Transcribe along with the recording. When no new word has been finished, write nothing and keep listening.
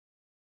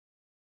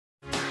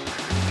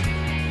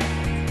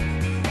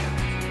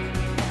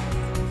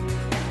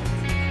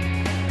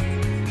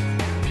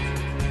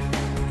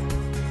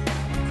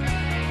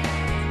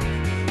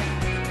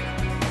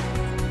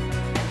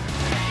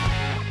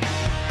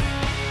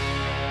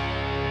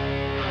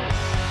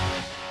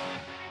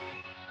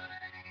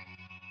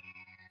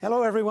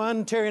Hello,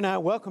 everyone. Terry and I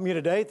welcome you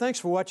today. Thanks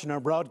for watching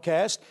our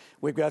broadcast.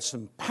 We've got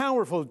some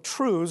powerful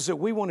truths that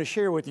we want to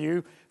share with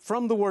you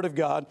from the Word of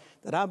God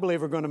that I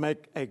believe are going to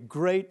make a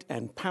great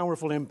and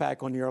powerful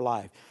impact on your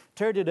life.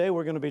 Terry, today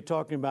we're going to be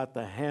talking about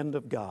the hand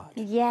of God.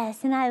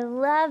 Yes, and I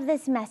love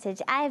this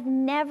message. I've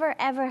never,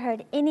 ever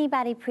heard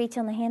anybody preach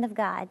on the hand of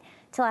God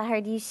till I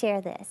heard you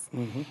share this.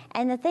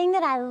 And the thing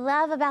that I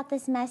love about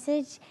this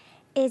message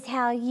is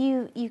how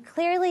you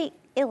clearly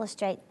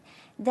illustrate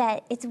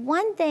that it's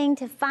one thing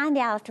to find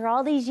out after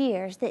all these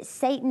years that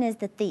Satan is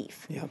the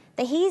thief. Yep.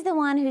 That he's the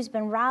one who's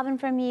been robbing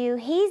from you.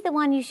 He's the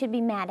one you should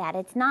be mad at.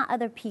 It's not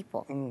other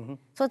people.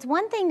 So it's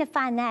one thing to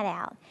find that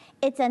out.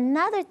 It's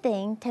another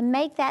thing to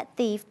make that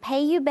thief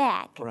pay you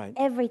back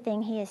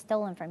everything he has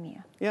stolen from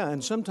you. Yeah,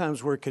 and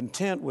sometimes we're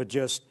content with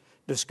just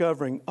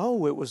discovering,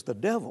 oh, it was the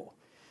devil.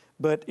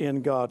 But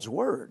in God's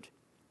Word,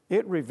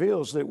 it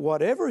reveals that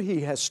whatever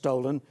he has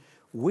stolen,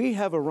 we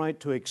have a right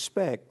to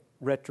expect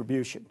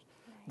retribution.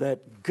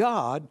 That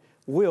God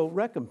will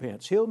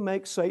recompense. He'll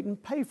make Satan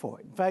pay for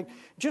it. In fact,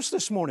 just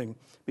this morning,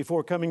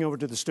 before coming over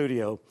to the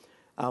studio,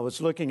 I was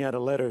looking at a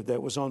letter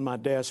that was on my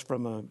desk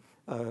from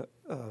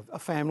a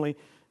family,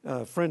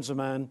 friends of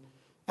mine,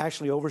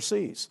 actually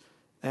overseas.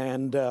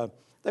 And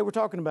they were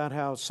talking about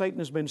how Satan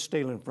has been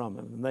stealing from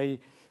them. And they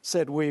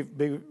said, we've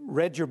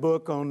read your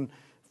book on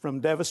From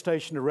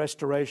Devastation to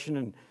Restoration,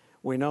 and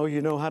we know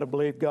you know how to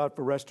believe God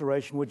for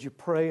restoration. Would you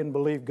pray and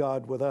believe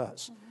God with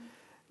us?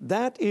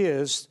 That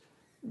is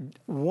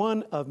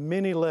one of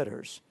many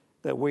letters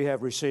that we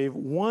have received,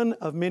 one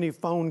of many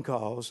phone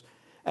calls,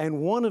 and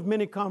one of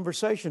many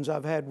conversations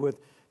I've had with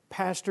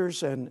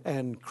pastors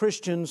and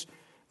Christians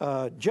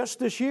just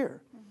this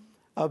year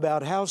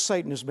about how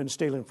Satan has been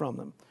stealing from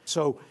them.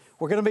 So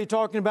we're going to be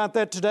talking about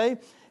that today.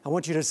 I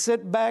want you to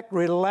sit back,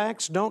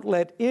 relax, don't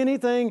let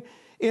anything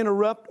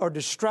interrupt or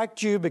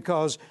distract you,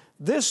 because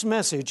this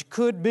message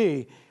could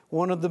be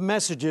one of the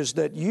messages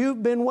that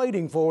you've been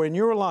waiting for in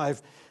your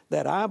life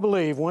that I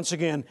believe, once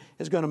again,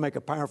 is going to make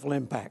a powerful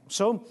impact.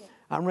 So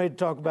I'm ready to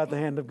talk about the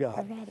hand of God.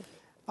 I'm ready.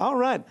 All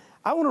right.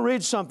 I want to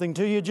read something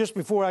to you just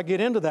before I get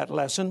into that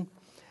lesson.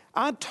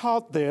 I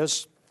taught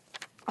this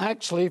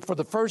actually for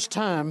the first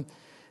time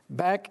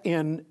back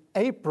in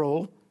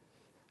April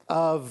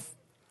of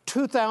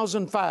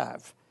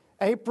 2005.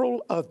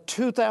 April of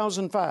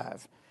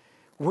 2005.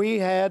 We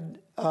had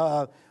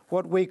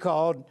what we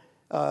called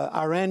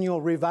our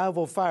annual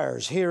revival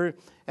fires here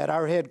at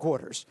our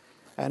headquarters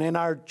and in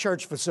our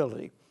church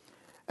facility.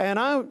 And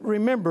I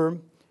remember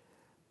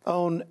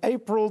on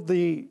April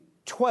the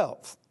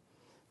 12th,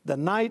 the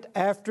night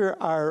after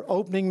our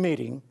opening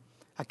meeting,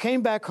 I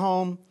came back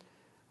home,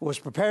 was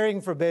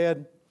preparing for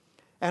bed,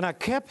 and I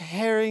kept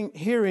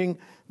hearing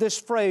this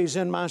phrase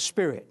in my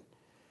spirit,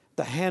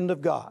 the hand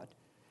of God.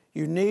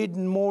 You need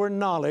more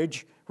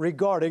knowledge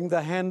regarding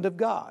the hand of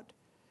God.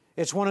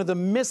 It's one of the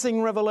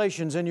missing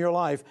revelations in your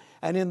life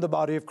and in the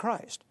body of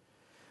Christ.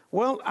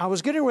 Well, I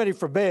was getting ready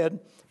for bed,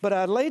 but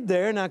I laid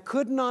there and I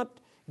could not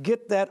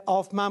get that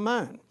off my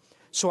mind.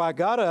 So I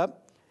got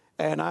up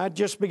and I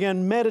just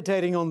began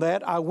meditating on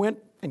that. I went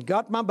and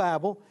got my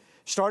Bible,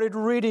 started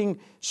reading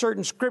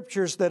certain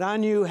scriptures that I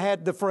knew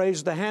had the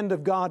phrase, the hand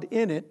of God,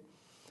 in it.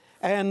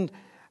 And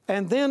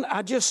then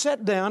I just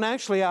sat down.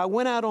 Actually, I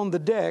went out on the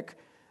deck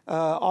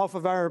off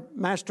of our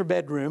master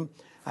bedroom.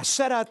 I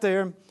sat out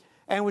there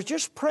and was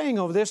just praying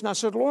over this. And I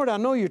said, Lord, I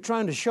know you're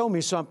trying to show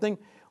me something.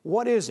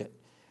 What is it?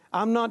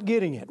 I'm not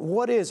getting it.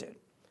 What is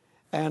it?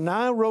 And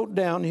I wrote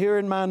down here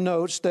in my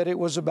notes that it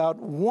was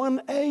about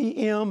 1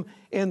 a.m.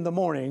 in the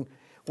morning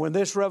when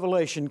this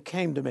revelation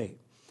came to me.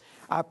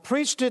 I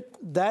preached it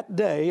that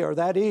day or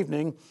that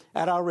evening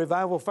at our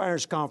Revival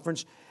Fires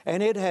Conference,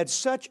 and it had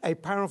such a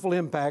powerful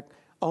impact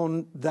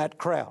on that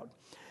crowd.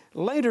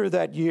 Later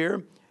that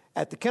year,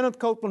 at the Kenneth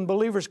Copeland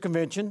Believers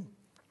Convention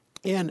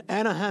in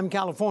Anaheim,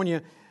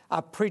 California,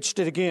 I preached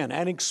it again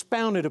and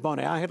expounded upon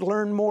it. I had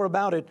learned more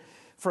about it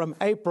from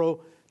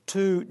April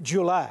to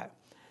July.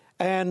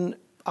 And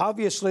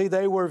obviously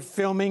they were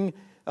filming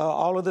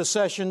all of the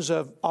sessions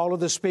of all of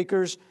the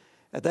speakers.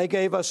 They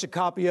gave us a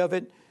copy of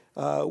it.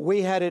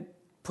 We had it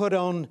put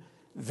on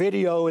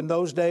video in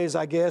those days,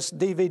 I guess,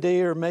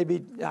 DVD, or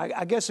maybe,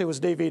 I guess it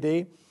was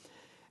DVD.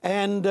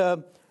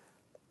 And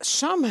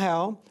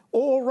somehow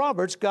Oral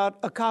Roberts got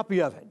a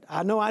copy of it.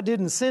 I know I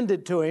didn't send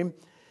it to him.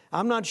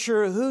 I'm not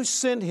sure who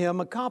sent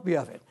him a copy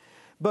of it.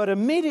 But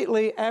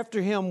immediately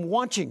after him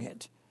watching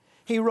it,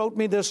 he wrote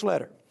me this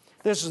letter.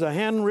 This is a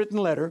handwritten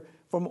letter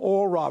from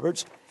Oral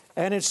Roberts,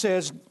 and it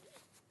says,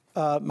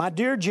 My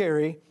dear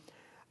Jerry,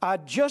 I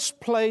just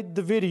played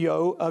the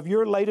video of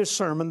your latest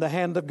sermon, The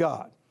Hand of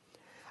God.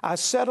 I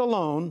sat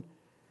alone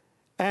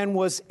and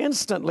was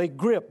instantly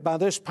gripped by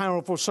this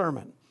powerful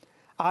sermon.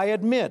 I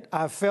admit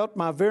I felt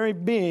my very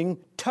being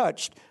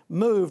touched,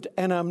 moved,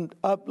 and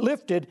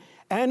uplifted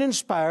and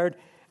inspired,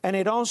 and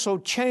it also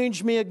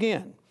changed me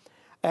again,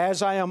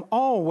 as I am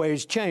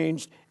always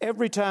changed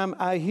every time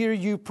I hear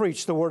you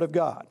preach the Word of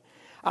God.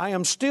 I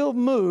am still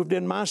moved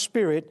in my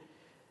spirit,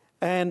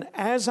 and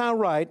as I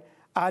write,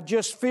 I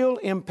just feel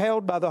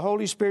impelled by the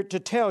Holy Spirit to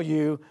tell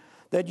you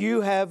that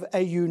you have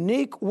a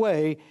unique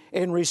way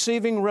in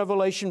receiving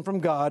revelation from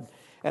God,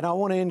 and I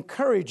want to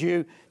encourage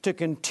you to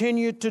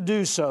continue to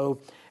do so.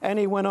 And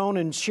he went on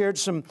and shared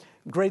some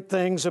great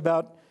things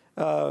about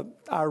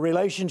our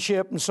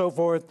relationship and so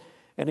forth.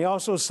 And he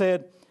also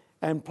said,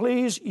 and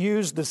please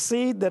use the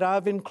seed that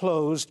I've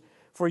enclosed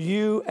for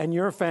you and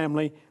your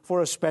family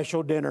for a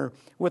special dinner.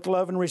 With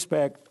love and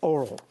respect,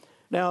 Oral.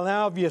 Now,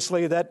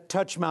 obviously, that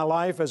touched my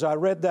life as I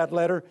read that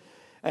letter.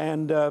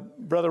 And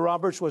Brother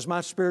Roberts was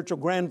my spiritual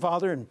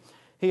grandfather, and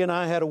he and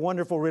I had a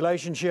wonderful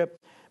relationship.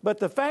 But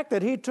the fact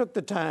that he took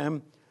the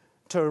time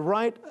to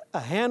write a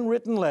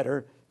handwritten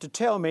letter to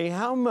tell me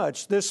how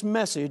much this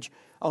message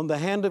on the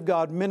hand of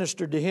God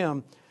ministered to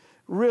him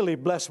really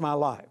blessed my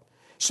life.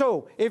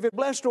 So if it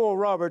blessed Oral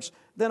Roberts,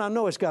 then I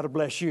know it's got to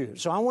bless you.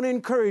 So I want to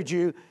encourage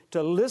you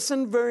to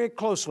listen very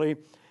closely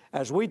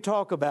as we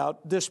talk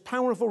about this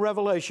powerful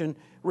revelation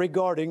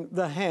regarding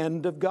the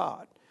hand of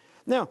God.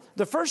 Now,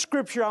 the first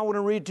scripture I want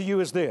to read to you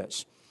is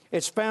this.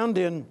 It's found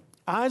in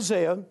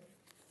Isaiah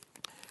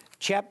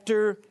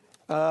chapter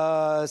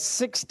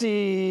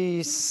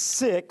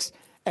 66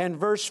 and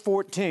verse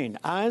 14.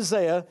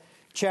 Isaiah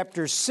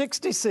chapter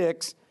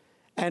 66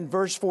 and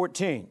verse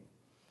 14.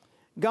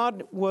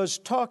 God was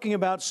talking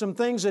about some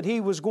things that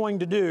he was going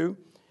to do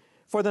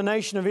for the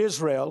nation of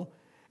Israel.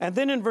 And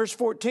then in verse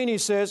 14 he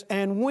says,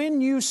 and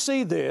when you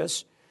see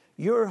this,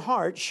 your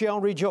heart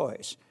shall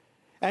rejoice,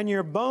 and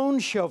your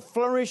bones shall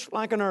flourish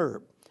like an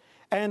herb,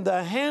 and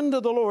the hand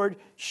of the Lord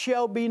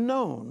shall be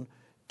known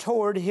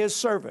toward his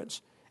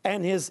servants,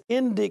 and his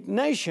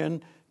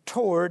indignation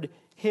toward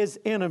his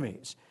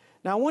enemies.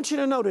 Now I want you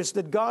to notice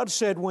that God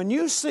said, when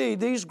you see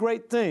these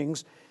great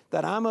things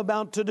that I'm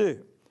about to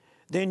do,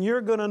 then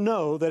you're going to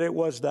know that it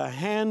was the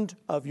hand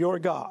of your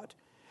God.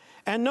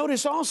 And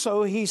notice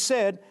also he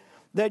said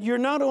that you're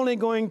not only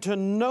going to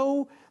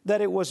know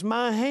that it was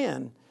my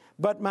hand,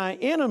 but my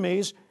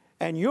enemies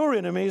and your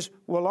enemies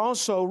will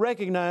also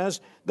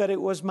recognize that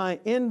it was my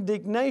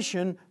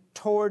indignation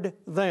toward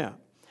them.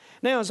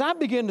 Now, as I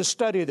begin to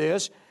study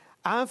this,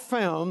 I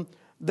found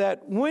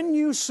that when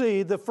you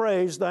see the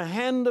phrase, the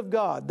hand of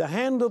God, the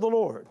hand of the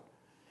Lord,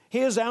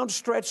 his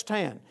outstretched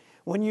hand,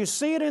 when you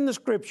see it in the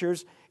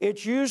Scriptures,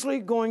 it's usually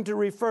going to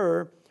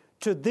refer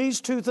to these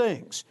two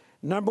things.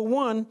 Number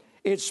one,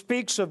 it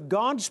speaks of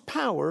God's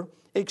power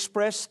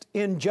expressed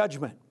in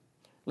judgment.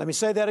 Let me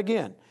say that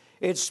again.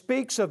 It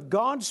speaks of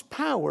God's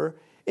power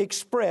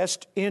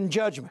expressed in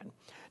judgment.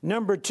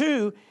 Number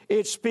two,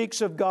 it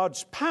speaks of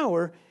God's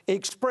power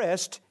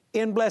expressed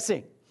in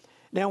blessing.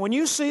 Now, when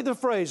you see the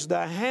phrase,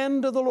 the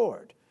hand of the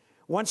Lord,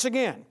 once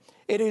again,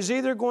 it is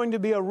either going to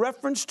be a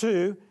reference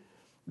to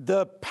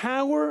the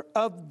power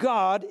of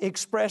God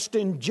expressed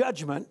in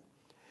judgment,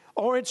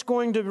 or it's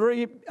going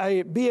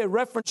to be a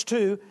reference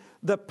to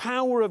the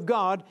power of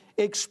God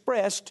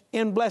expressed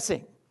in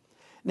blessing.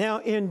 Now,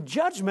 in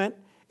judgment,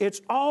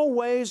 it's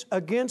always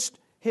against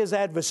his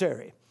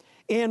adversary.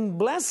 In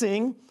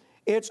blessing,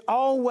 it's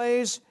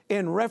always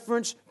in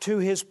reference to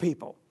his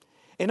people.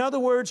 In other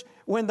words,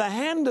 when the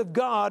hand of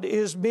God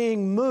is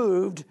being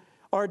moved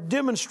or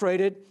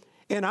demonstrated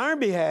in our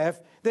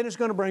behalf, then it's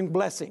going to bring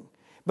blessing.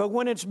 But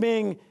when it's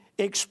being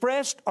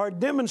expressed or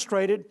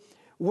demonstrated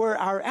where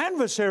our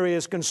adversary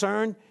is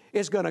concerned,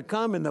 it's going to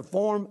come in the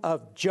form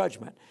of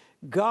judgment.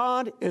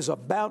 God is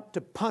about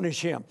to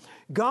punish him.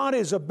 God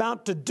is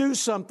about to do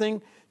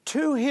something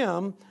to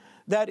him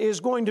that is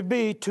going to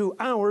be to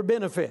our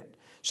benefit.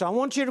 So I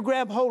want you to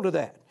grab hold of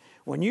that.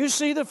 When you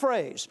see the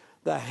phrase,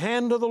 the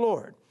hand of the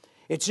Lord,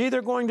 it's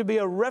either going to be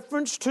a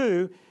reference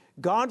to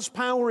God's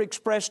power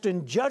expressed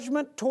in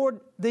judgment toward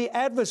the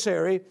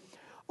adversary,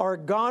 or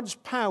God's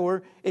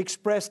power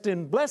expressed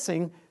in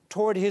blessing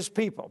toward his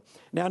people.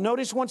 Now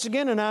notice once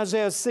again in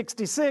Isaiah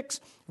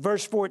 66,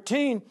 verse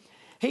 14,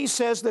 he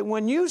says that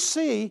when you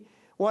see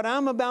what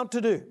I'm about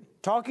to do,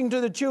 talking to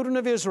the children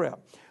of Israel,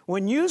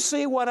 when you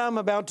see what I'm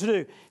about to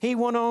do, he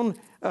went on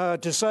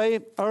to say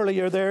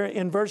earlier there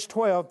in verse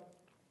 12,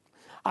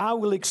 I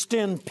will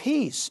extend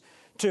peace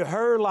to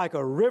her like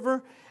a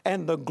river,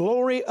 and the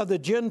glory of the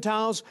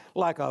Gentiles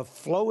like a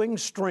flowing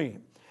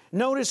stream.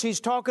 Notice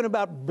he's talking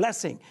about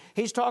blessing.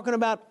 He's talking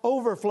about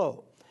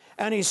overflow.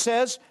 And he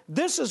says,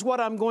 this is what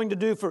I'm going to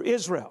do for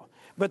Israel.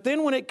 But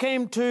then when it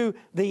came to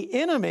the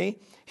enemy,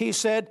 he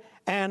said,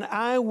 and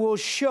I will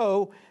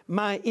show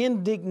my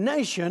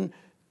indignation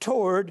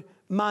toward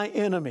my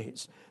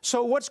enemies.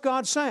 So what's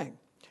God saying?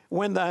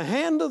 When the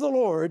hand of the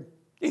Lord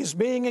is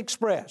being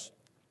expressed,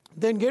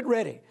 then get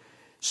ready.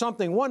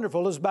 Something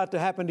wonderful is about to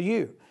happen to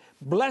you.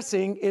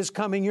 Blessing is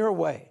coming your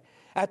way.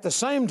 At the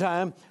same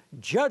time,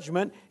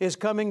 judgment is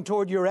coming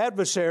toward your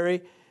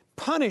adversary,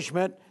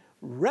 punishment,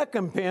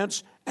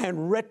 recompense,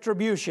 and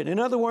retribution. In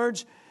other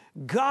words,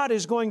 God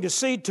is going to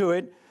see to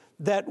it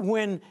that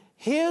when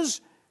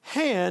his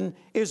hand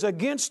is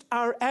against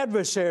our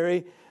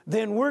adversary,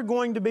 then we're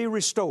going to be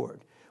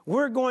restored.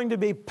 We're going to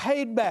be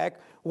paid back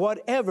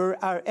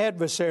whatever our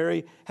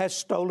adversary has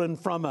stolen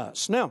from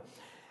us. Now,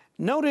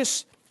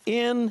 notice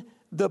in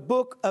the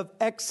book of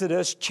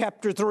Exodus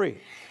chapter 3.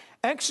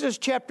 Exodus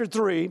chapter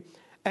 3,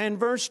 and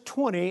verse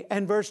 20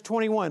 and verse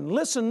 21.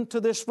 Listen to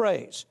this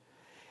phrase.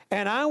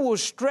 And I will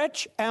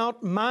stretch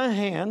out my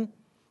hand,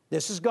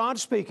 this is God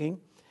speaking,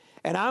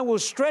 and I will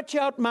stretch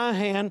out my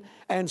hand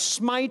and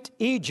smite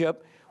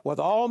Egypt with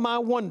all my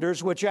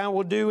wonders, which I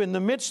will do in the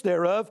midst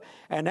thereof.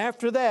 And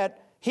after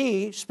that,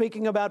 he,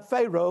 speaking about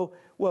Pharaoh,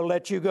 will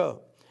let you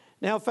go.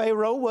 Now,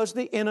 Pharaoh was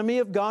the enemy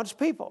of God's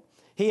people.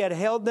 He had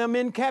held them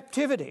in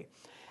captivity.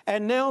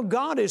 And now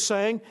God is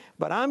saying,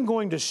 but I'm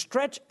going to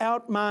stretch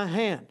out my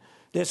hand.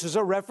 This is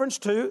a reference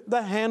to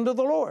the hand of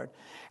the Lord.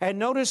 And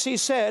notice he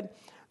said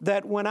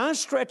that when I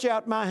stretch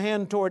out my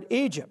hand toward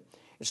Egypt,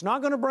 it's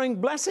not going to bring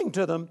blessing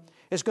to them,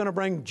 it's going to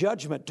bring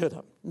judgment to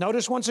them.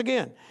 Notice once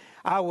again,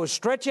 I will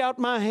stretch out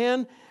my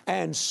hand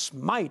and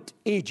smite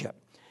Egypt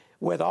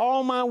with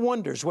all my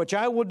wonders, which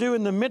I will do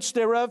in the midst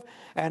thereof,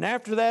 and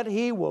after that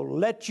he will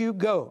let you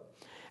go.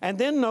 And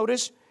then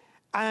notice,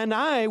 and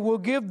I will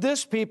give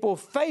this people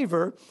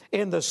favor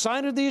in the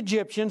sight of the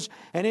Egyptians,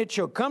 and it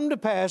shall come to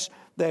pass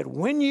that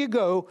when you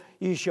go,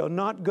 you shall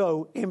not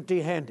go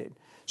empty-handed.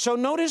 So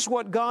notice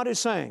what God is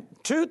saying.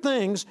 Two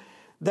things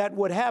that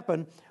would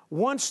happen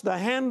once the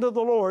hand of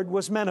the Lord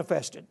was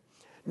manifested.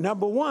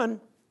 Number one,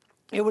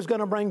 it was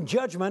going to bring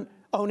judgment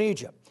on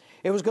Egypt.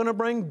 It was going to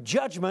bring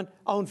judgment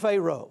on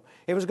Pharaoh.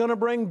 It was going to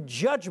bring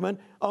judgment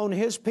on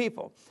his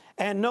people.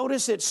 And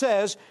notice it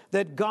says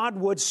that God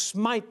would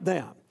smite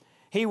them.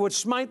 He would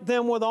smite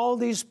them with all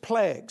these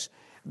plagues.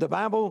 The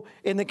Bible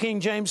in the King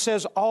James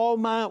says, all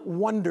my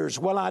wonders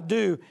will I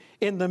do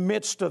in the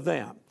midst of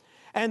them.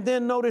 And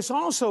then notice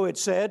also it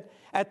said,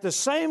 at the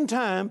same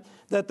time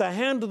that the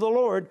hand of the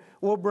Lord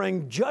will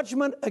bring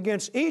judgment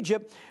against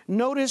Egypt,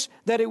 notice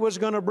that it was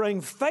going to bring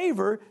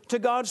favor to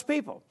God's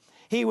people.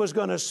 He was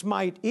going to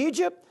smite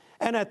Egypt,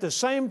 and at the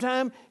same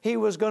time, he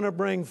was going to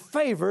bring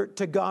favor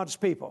to God's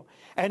people.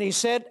 And he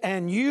said,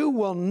 and you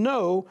will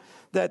know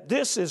that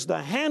this is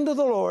the hand of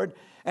the Lord,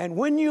 and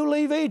when you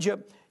leave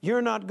Egypt,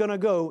 you're not going to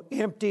go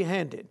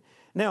empty-handed.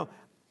 Now,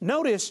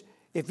 notice,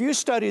 if you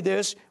study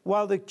this,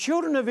 while the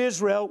children of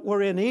Israel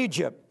were in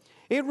Egypt,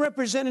 it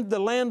represented the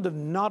land of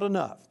not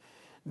enough.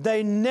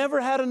 They never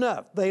had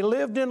enough. They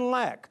lived in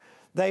lack.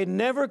 They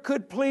never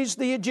could please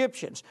the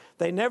Egyptians.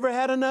 They never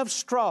had enough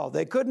straw.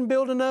 They couldn't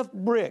build enough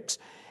bricks.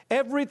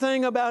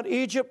 Everything about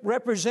Egypt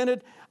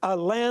represented a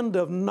land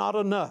of not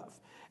enough.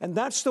 And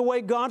that's the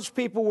way God's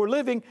people were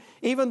living,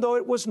 even though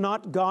it was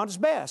not God's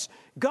best.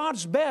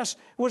 God's best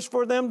was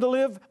for them to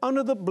live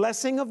under the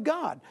blessing of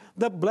God,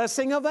 the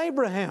blessing of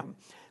Abraham.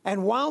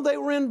 And while they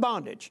were in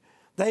bondage,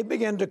 they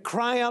began to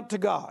cry out to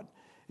God.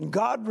 And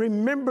God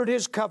remembered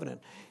his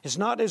covenant. It's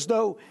not as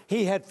though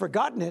he had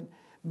forgotten it,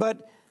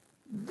 but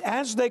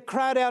as they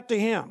cried out to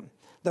him,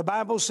 the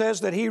Bible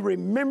says that he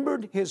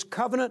remembered his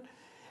covenant,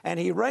 and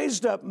he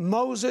raised up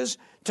Moses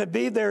to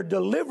be their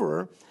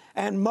deliverer.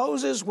 And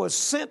Moses was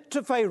sent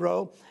to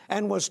Pharaoh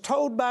and was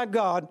told by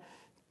God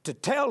to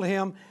tell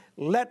him,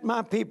 let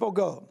my people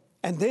go.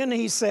 And then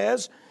he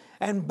says,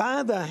 and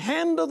by the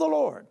hand of the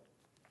Lord,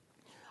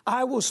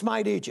 I will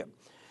smite Egypt,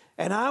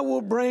 and I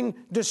will bring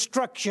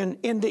destruction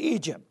into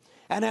Egypt.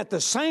 And at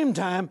the same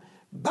time,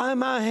 by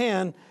my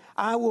hand,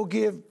 I will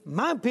give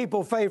my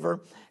people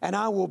favor, and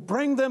I will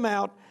bring them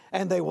out,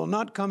 and they will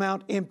not come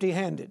out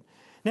empty-handed.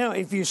 Now,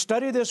 if you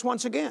study this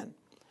once again,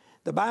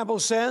 the Bible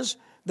says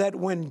that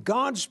when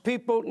God's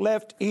people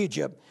left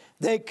Egypt,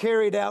 they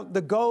carried out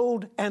the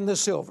gold and the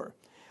silver.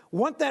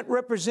 What that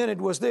represented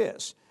was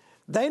this.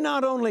 They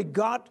not only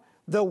got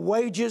the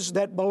wages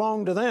that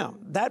belonged to them,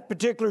 that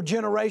particular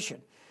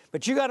generation,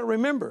 but you got to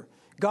remember,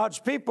 God's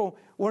people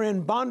were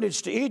in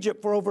bondage to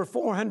Egypt for over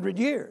 400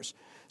 years.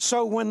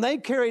 So when they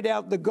carried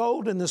out the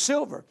gold and the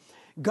silver,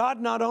 God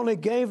not only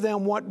gave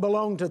them what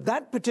belonged to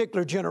that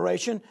particular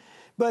generation,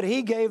 but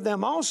he gave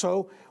them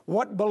also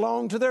what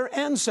belonged to their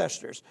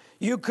ancestors.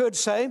 You could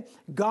say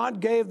God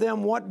gave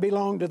them what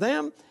belonged to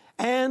them,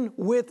 and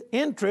with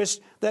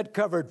interest that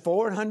covered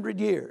 400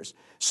 years.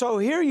 So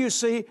here you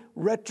see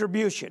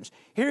retributions.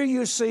 Here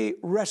you see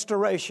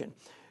restoration.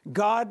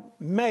 God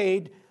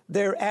made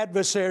their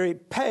adversary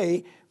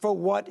pay for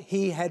what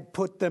he had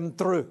put them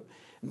through.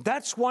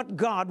 That's what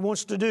God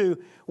wants to do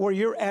where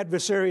your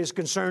adversary is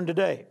concerned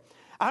today.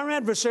 Our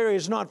adversary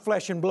is not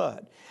flesh and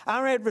blood.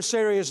 Our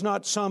adversary is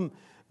not some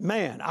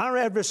man. Our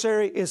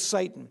adversary is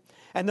Satan.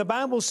 And the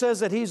Bible says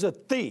that he's a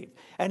thief,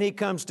 and he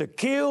comes to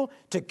kill,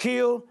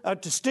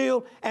 to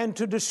steal, and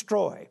to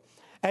destroy.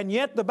 And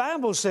yet the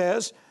Bible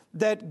says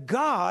that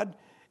God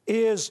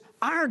is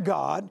our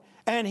God,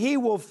 and he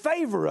will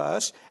favor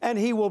us, and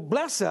he will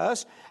bless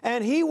us,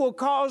 and he will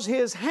cause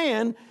his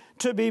hand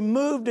to be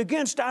moved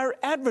against our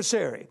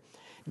adversary,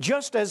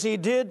 just as he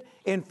did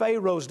in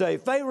Pharaoh's day.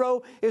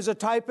 Pharaoh is a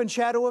type and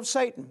shadow of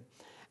Satan.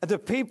 The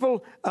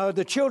people,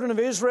 the children of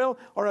Israel,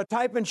 are a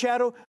type and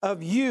shadow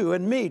of you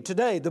and me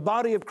today, the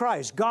body of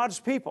Christ, God's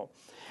people.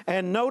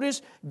 And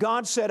notice,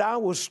 God said, I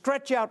will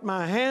stretch out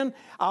my hand,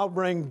 I'll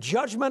bring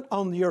judgment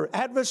on your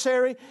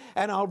adversary,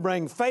 and I'll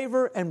bring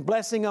favor and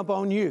blessing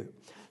upon you.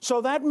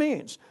 So that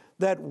means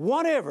that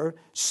whatever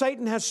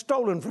Satan has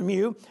stolen from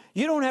you,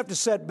 you don't have to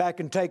sit back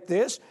and take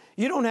this.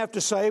 You don't have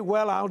to say,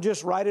 well, I'll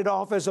just write it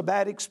off as a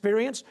bad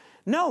experience.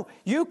 No,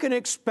 you can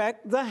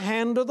expect the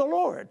hand of the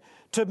Lord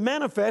to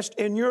manifest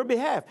in your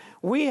behalf.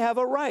 We have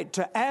a right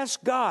to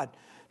ask God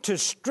to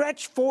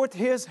stretch forth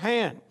His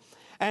hand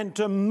and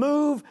to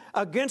move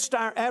against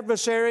our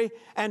adversary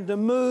and to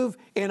move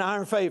in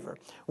our favor.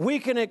 We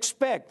can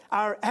expect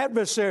our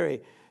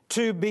adversary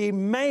to be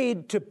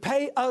made to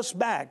pay us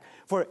back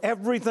for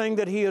everything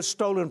that he has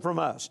stolen from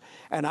us.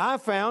 And I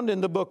found in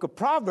the book of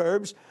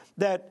Proverbs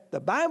that the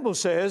Bible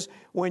says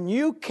when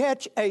you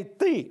catch a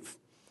thief,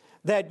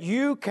 that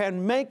you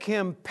can make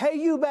him pay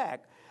you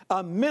back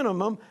a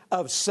minimum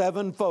of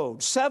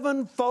sevenfold.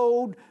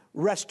 Sevenfold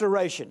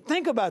restoration.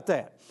 Think about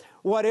that.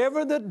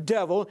 Whatever the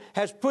devil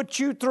has put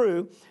you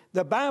through,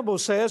 the Bible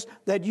says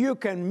that you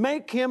can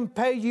make him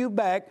pay you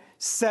back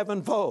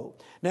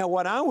sevenfold. Now,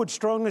 what I would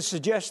strongly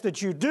suggest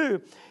that you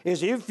do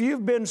is if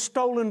you've been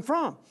stolen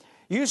from,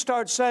 you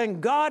start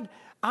saying, God,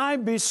 I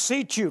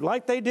beseech you,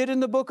 like they did in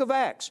the book of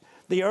Acts.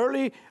 The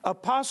early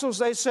apostles,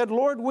 they said,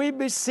 Lord, we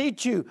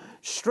beseech you,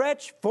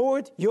 stretch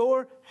forth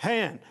your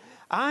hand.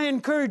 I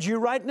encourage you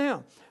right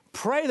now,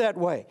 pray that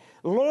way.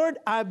 Lord,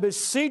 I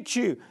beseech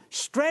you,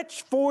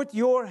 stretch forth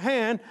your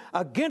hand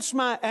against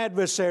my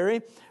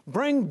adversary,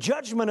 bring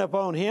judgment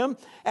upon him,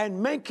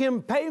 and make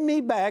him pay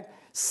me back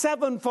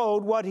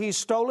sevenfold what he's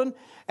stolen.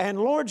 And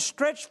Lord,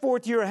 stretch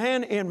forth your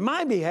hand in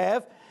my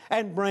behalf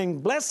and bring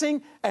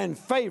blessing and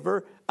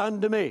favor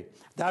unto me.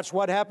 That's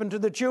what happened to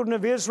the children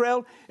of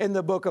Israel in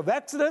the book of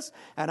Exodus.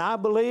 And I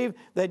believe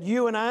that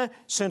you and I,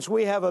 since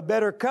we have a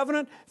better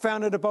covenant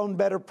founded upon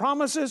better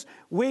promises,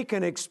 we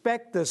can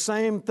expect the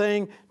same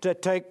thing to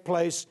take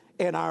place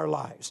in our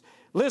lives.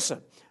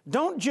 Listen,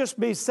 don't just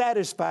be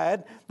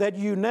satisfied that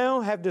you now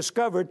have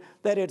discovered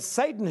that it's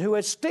Satan who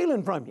is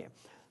stealing from you.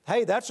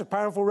 Hey, that's a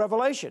powerful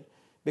revelation,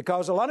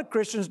 because a lot of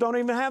Christians don't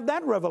even have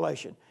that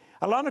revelation.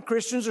 A lot of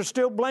Christians are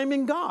still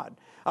blaming God.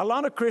 A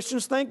lot of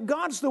Christians think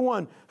God's the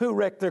one who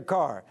wrecked their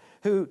car,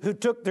 who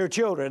took their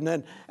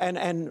children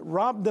and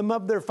robbed them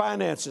of their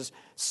finances.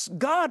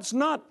 God's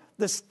not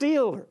the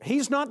stealer.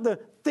 He's not the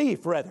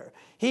thief, rather.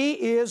 He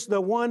is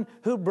the one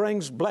who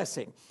brings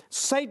blessing.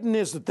 Satan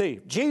is the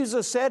thief.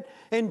 Jesus said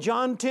in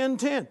John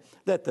 10:10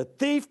 that the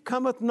thief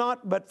cometh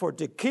not but for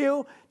to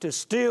kill, to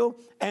steal,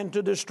 and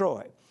to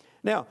destroy.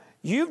 Now,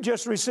 you've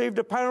just received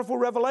a powerful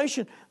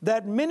revelation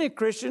that many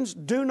Christians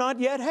do not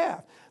yet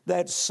have,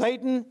 that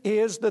Satan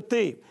is the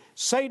thief.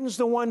 Satan's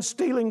the one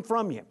stealing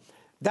from you.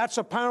 That's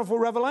a powerful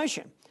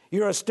revelation.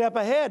 You're a step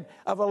ahead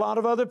of a lot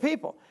of other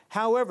people.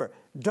 However,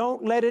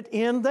 don't let it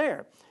end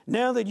there.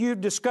 Now that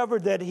you've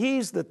discovered that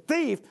he's the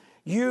thief,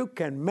 you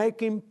can make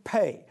him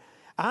pay.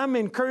 I'm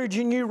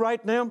encouraging you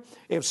right now,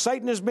 if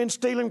Satan has been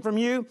stealing from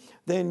you,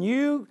 then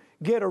you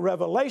get a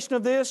revelation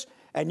of this,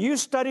 and you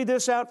study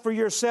this out for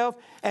yourself,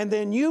 and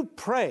then you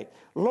pray,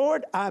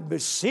 Lord, I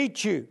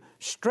beseech you,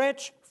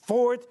 stretch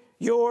forth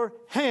your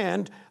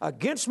hand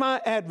against my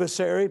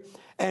adversary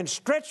and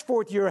stretch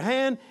forth your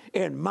hand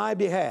in my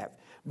behalf.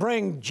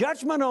 Bring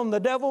judgment on the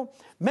devil,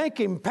 make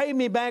him pay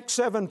me back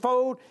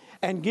sevenfold,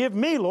 and give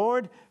me,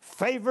 Lord,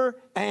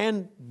 favor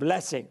and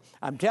blessing.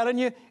 I'm telling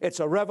you, it's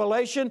a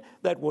revelation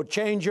that will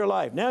change your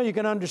life. Now you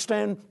can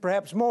understand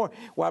perhaps more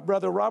why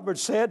Brother Robert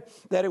said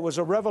that it was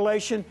a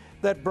revelation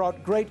that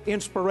brought great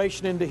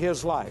inspiration into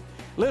his life.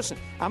 Listen,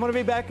 I'm going to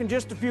be back in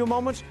just a few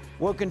moments.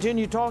 We'll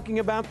continue talking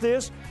about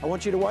this. I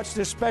want you to watch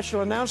this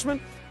special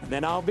announcement, and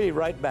then I'll be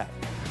right back.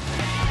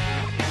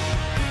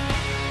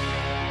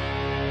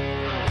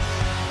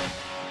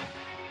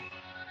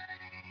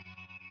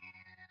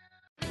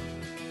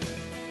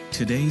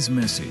 Today's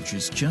message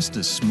is just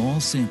a small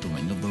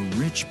sampling of the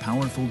rich,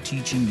 powerful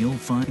teaching you'll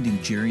find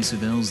in Jerry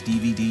Savelle's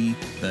DVD,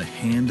 The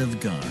Hand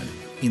of God.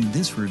 In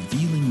this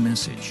revealing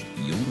message,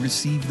 you'll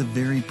receive the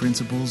very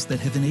principles that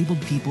have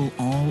enabled people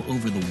all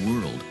over the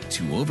world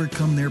to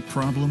overcome their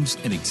problems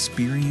and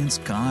experience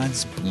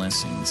God's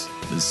blessings.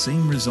 The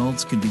same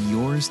results can be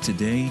yours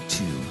today,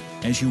 too.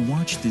 As you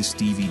watch this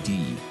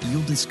DVD,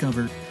 you'll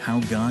discover how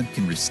God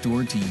can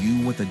restore to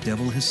you what the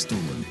devil has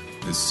stolen,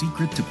 the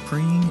secret to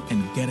praying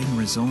and getting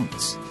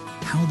results,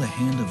 how the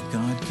hand of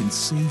God can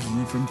save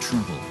you from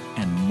trouble,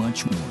 and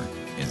much more.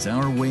 As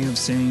our way of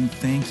saying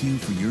thank you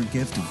for your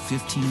gift of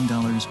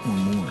 $15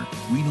 or more,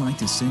 we'd like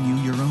to send you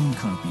your own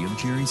copy of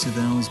Jerry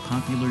Savelle's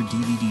popular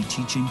DVD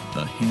teaching,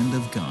 The Hand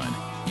of God.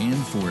 And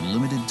for a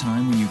limited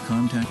time when you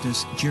contact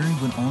us, Jerry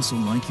would also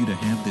like you to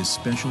have this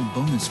special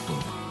bonus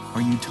book.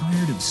 Are you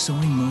tired of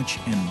sowing much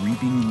and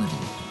reaping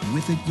little?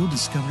 With it, you'll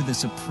discover the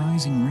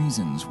surprising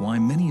reasons why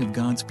many of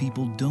God's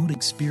people don't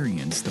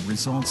experience the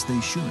results they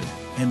should,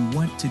 and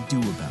what to do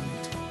about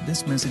it.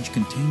 This message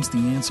contains the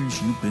answers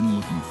you've been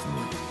looking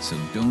for, so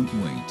don't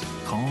wait.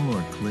 Call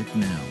or click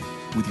now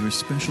with your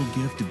special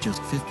gift of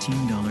just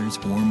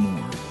 $15 or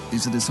more.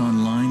 Visit us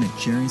online at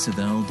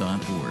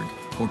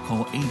jerrysavelle.org. or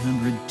call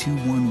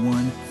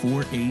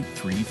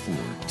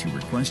 800-211-4834 to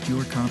request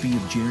your copy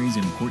of Jerry's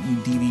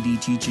important DVD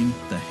teaching,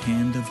 The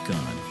Hand of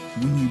God.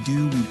 When you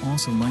do, we'd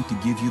also like to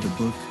give you the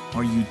book,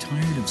 Are You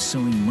Tired of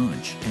Sowing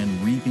Much and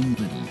Reaping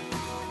Little?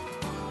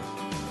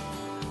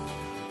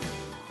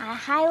 I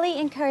highly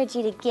encourage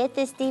you to get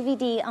this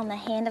DVD on the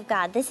hand of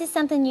God. This is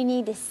something you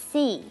need to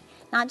see,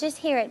 not just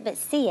hear it, but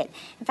see it.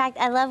 In fact,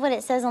 I love what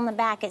it says on the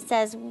back. It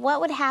says,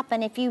 what would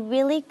happen if you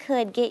really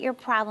could get your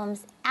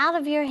problems out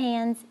of your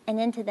hands and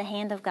into the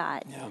hand of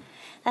God? Yeah.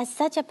 That's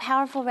such a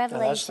powerful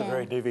revelation. Now, that's the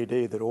very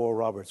DVD that Oral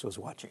Roberts was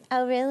watching.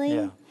 Oh, really?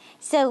 Yeah.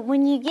 So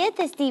when you get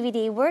this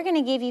DVD, we're going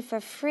to give you for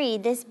free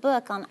this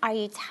book on Are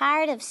You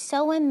Tired of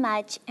Sowing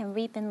Much and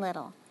Reaping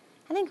Little?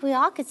 I think we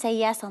all could say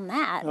yes on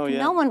that. Oh, yeah.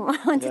 No one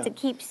wants Yeah. to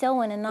keep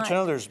sowing and not... But you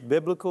know, there's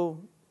biblical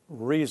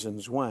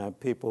reasons why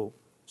people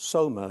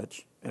sow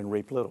much and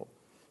reap little.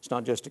 It's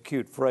not just a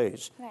cute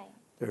phrase. Right.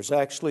 There's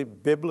actually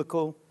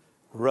biblical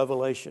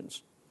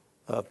revelations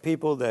of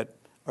people that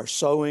are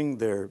sowing,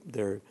 they're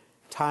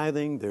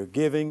tithing, they're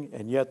giving,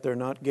 and yet they're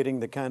not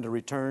getting the kind of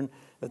return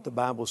that the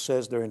Bible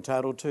says they're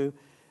entitled to.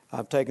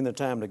 I've taken the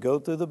time to go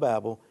through the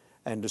Bible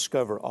and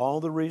discover all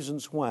the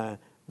reasons why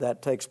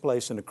that takes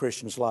place in a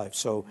Christian's life.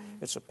 So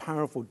it's a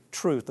powerful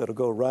truth that'll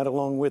go right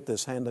along with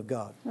this hand of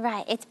God.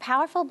 Right. It's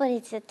powerful, but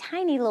it's a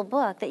tiny little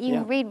book that you Yeah.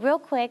 can read real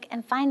quick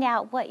and find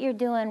out what you're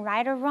doing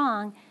right or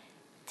wrong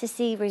to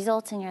see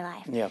results in your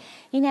life. Yeah.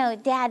 You know,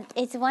 Dad,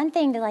 it's one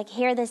thing to like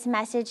hear this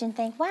message and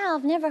think, wow,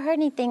 I've never heard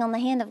anything on the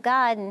hand of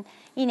God, and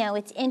you know,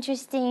 it's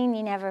interesting.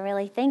 You never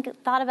really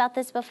thought about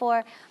this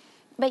before,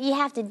 but you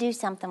have to do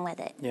something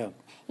with it. Yeah.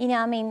 You know,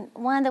 I mean,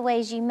 one of the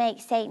ways you make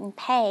Satan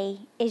pay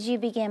is you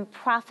begin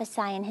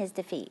prophesying his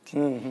defeat,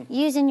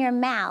 using your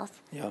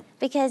mouth. Yeah.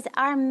 Because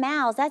our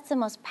mouths, that's the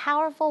most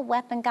powerful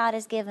weapon God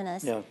has given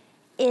us, Yeah.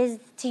 is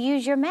to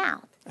use your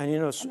mouth. And you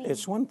know,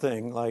 it's one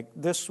thing, like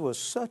this was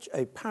such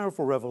a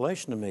powerful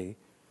revelation to me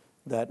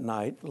that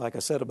night, like I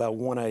said, about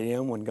 1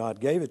 a.m. when God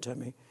gave it to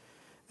me.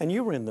 And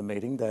you were in the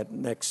meeting that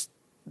next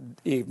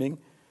evening.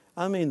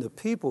 I mean, the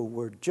people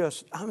were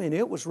just, I mean,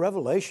 it was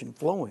revelation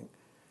flowing.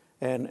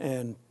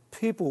 And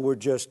people were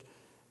just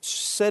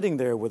sitting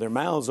there with their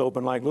mouths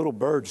open like little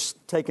birds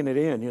taking it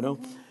in, you know.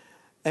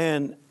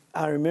 And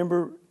I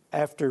remember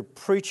after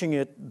preaching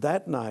it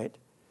that night,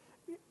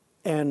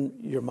 and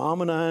your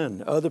mom and I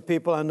and other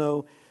people I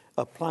know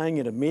applying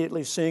it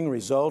immediately, seeing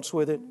results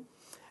with it.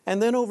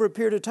 And then over a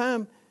period of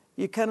time,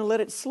 you kind of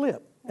let it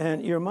slip.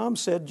 And your mom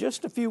said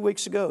just a few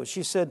weeks ago,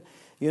 she said,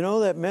 you know,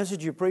 that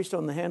message you preached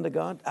on the hand of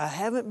God, I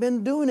haven't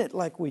been doing it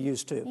like we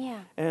used to. Yeah.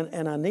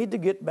 And I need to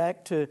get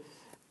back to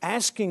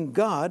asking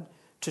God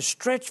to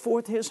stretch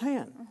forth His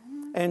hand.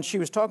 And she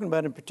was talking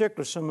about, in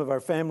particular, some of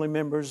our family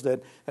members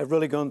that have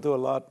really gone through a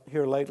lot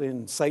here lately,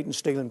 and Satan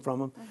stealing from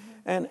them.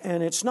 And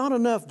it's not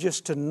enough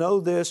just to know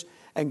this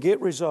and get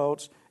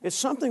results. It's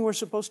something we're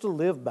supposed to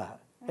live by.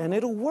 And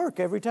it'll work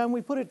every time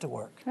we put it to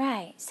work.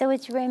 Right. So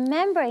it's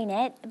remembering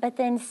it, but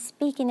then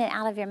speaking it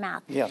out of your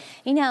mouth. Yeah.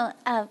 You know,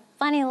 a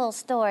funny little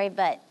story,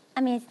 but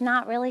I mean, it's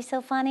not really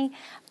so funny.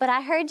 But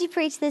I heard you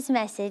preach this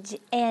message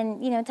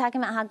and, you know,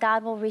 talking about how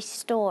God will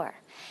restore.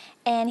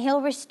 And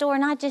He'll restore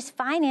not just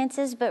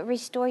finances, but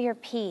restore your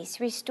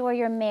peace, restore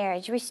your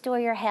marriage, restore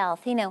your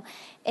health. You know,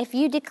 if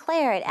you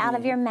declare it out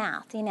of your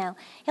mouth, you know,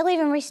 He'll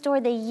even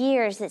restore the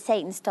years that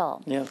Satan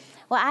stole. Yeah.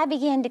 Well, I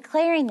began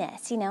declaring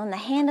this, you know, in the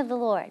hand of the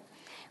Lord.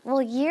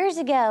 Well, years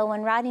ago,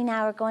 when Rodney and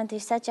I were going through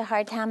such a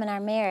hard time in our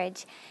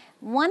marriage,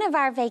 one of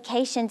our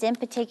vacations in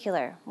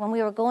particular, when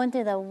we were going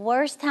through the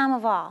worst time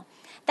of all,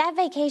 that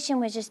vacation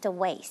was just a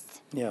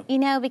waste. Yeah. You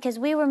know, because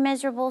we were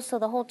miserable, so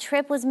the whole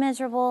trip was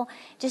miserable.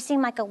 Just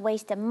seemed like a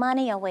waste of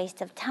money, a waste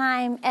of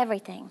time,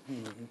 everything.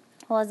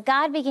 Well, as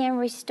God began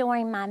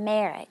restoring my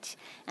marriage,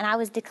 and I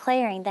was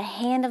declaring the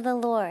hand of the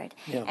Lord,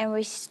 Yeah. and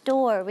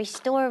restore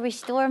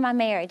my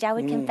marriage, I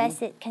would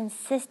confess it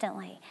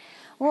consistently.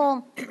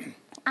 Well,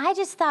 I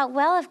just thought,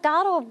 well, if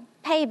God will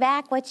pay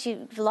back what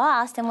you've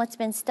lost and what's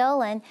been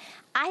stolen,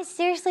 I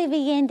seriously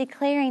began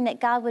declaring that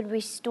God would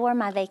restore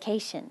my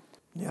vacation.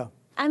 Yeah.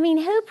 I mean,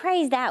 who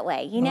prays that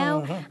way, you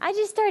know? I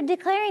just started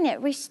declaring it,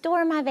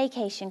 restore my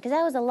vacation, because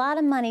that was a lot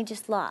of money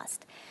just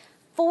lost.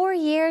 4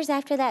 years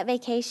after that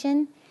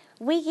vacation,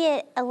 we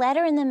get a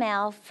letter in the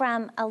mail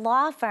from a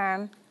law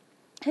firm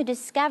who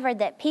discovered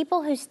that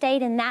people who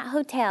stayed in that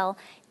hotel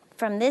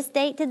from this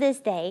date to this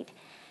date,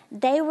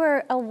 they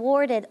were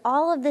awarded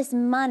all of this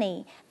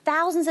money,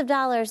 thousands of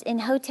dollars in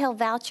hotel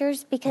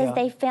vouchers, because Yeah.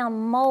 they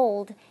found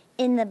mold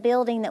in the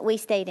building that we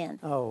stayed in.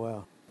 Oh,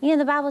 wow. You know,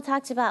 the Bible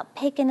talks about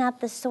picking up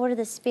the sword of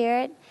the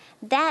Spirit.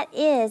 That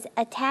is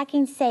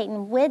attacking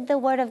Satan with the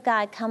Word of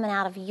God coming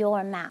out of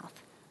your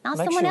mouth, not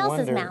someone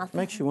else's mouth.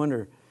 Makes you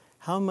wonder,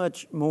 how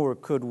much more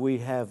could we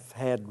have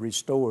had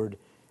restored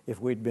if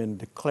we'd been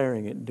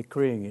declaring it and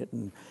decreeing it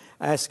and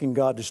asking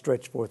God to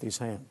stretch forth His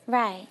hand?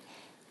 Right.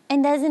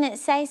 And doesn't it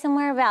say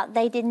somewhere about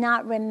they did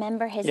not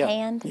remember His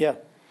hand? Yeah.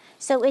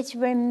 So it's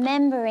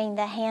remembering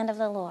the hand of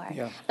the Lord.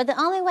 Yeah. But the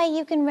only way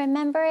you can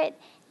remember it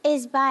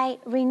is by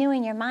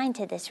renewing your mind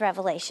to this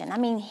revelation. I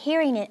mean,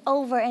 hearing it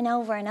over and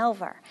over and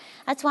over.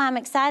 That's why I'm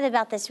excited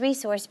about this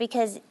resource,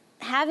 because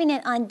having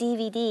it on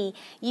DVD,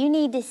 you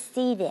need to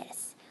see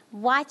this.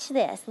 Watch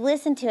this,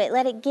 listen to it,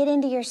 let it get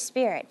into your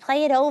spirit.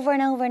 Play it over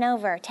and over and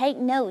over. Take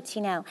notes,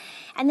 you know.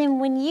 And then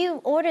when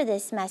you order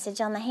this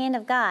message on the Hand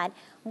of God,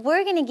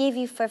 we're going to give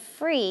you for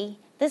free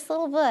this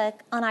little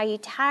book on Are You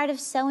Tired of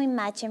Sowing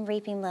Much and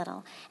Reaping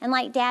Little? And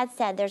like Dad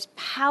said, there's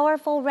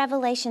powerful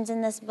revelations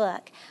in this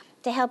book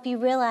to help you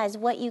realize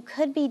what you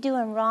could be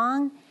doing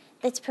wrong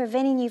that's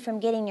preventing you from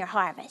getting your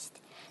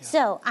harvest. Yeah.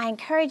 So I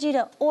encourage you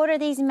to order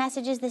these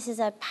messages. This is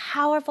a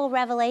powerful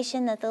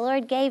revelation that the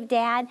Lord gave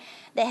Dad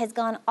that has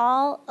gone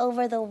all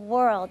over the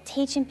world,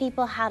 teaching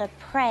people how to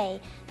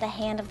pray the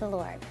hand of the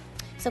Lord.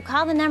 So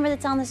call the number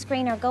that's on the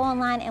screen or go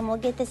online and we'll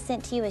get this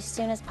sent to you as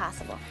soon as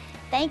possible.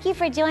 Thank you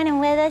for joining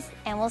with us,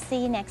 and we'll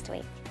see you next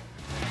week.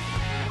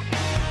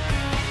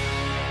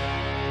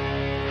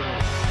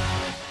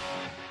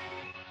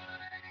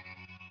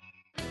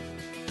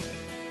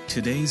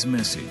 Today's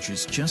message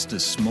is just a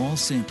small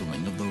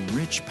sampling of the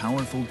rich,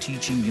 powerful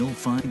teaching you'll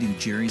find in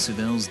Jerry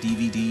Savelle's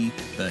DVD,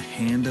 The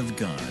Hand of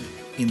God.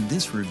 In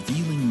this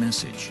revealing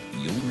message,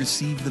 you'll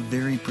receive the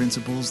very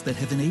principles that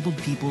have enabled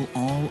people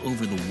all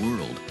over the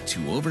world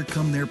to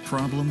overcome their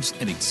problems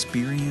and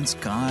experience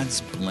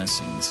God's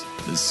blessings.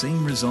 The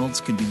same results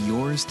can be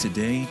yours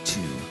today,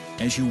 too.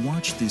 As you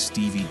watch this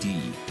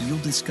DVD, you'll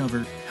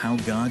discover how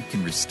God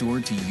can restore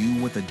to you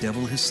what the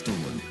devil has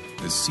stolen,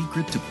 the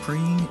secret to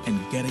praying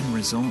and getting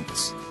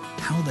results,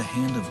 how the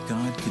hand of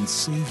God can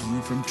save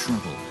you from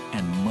trouble,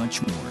 and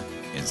much more.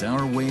 As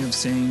our way of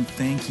saying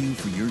thank you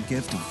for your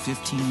gift of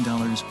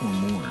 $15 or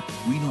more,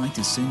 we'd like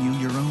to send you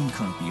your own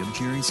copy of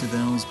Jerry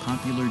Savelle's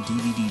popular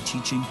DVD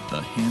teaching, The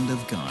Hand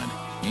of God.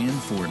 And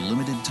for a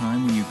limited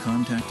time when you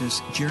contact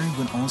us, Jerry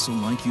would also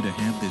like you to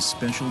have this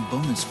special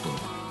bonus book,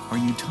 Are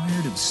You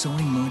Tired of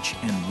Sowing Much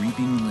and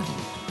Reaping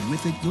Little?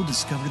 With it, you'll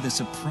discover the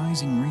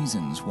surprising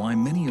reasons why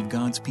many of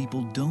God's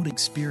people don't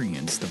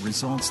experience the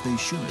results they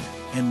should,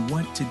 and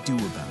what to do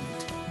about it.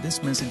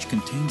 This message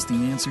contains the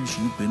answers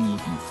you've been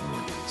looking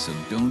for, so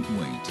don't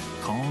wait.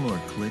 Call or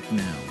click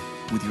now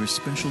with your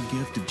special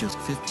gift of just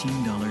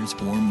 $15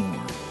 or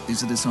more.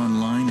 Visit us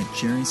online at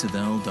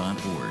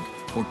jerrysavelle.org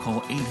or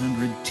call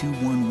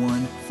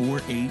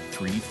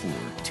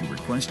 800-211-4834 to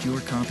request your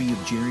copy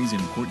of Jerry's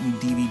important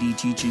DVD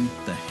teaching,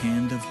 The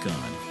Hand of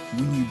God.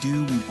 When you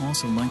do, we'd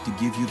also like to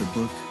give you the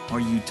book,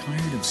 Are You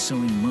Tired of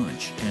Sowing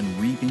Much and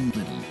Reaping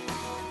Little?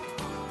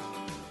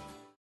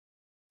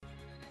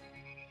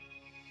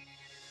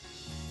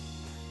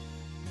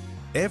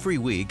 Every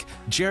week,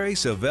 Jerry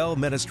Savelle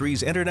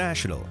Ministries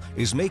International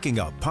is making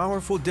a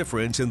powerful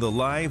difference in the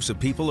lives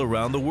of people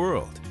around the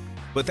world.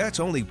 But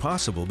that's only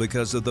possible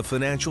because of the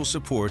financial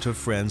support of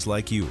friends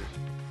like you.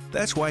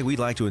 That's why we'd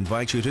like to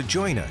invite you to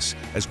join us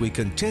as we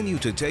continue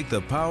to take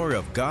the power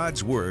of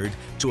God's Word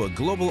to a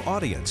global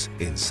audience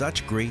in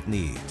such great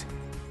need.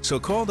 So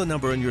call the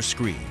number on your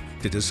screen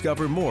to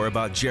discover more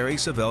about Jerry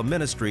Savelle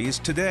Ministries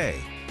today.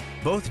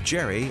 Both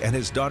Jerry and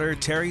his daughter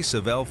Terry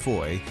Savelle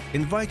Foy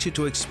invite you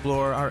to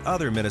explore our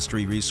other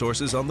ministry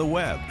resources on the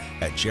web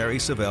at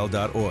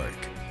jerrysavelle.org.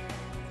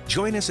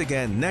 Join us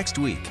again next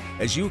week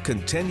as you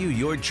continue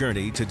your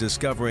journey to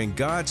discovering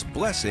God's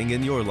blessing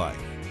in your life,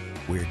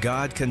 where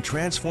God can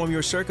transform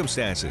your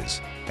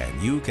circumstances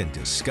and you can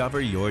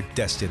discover your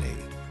destiny.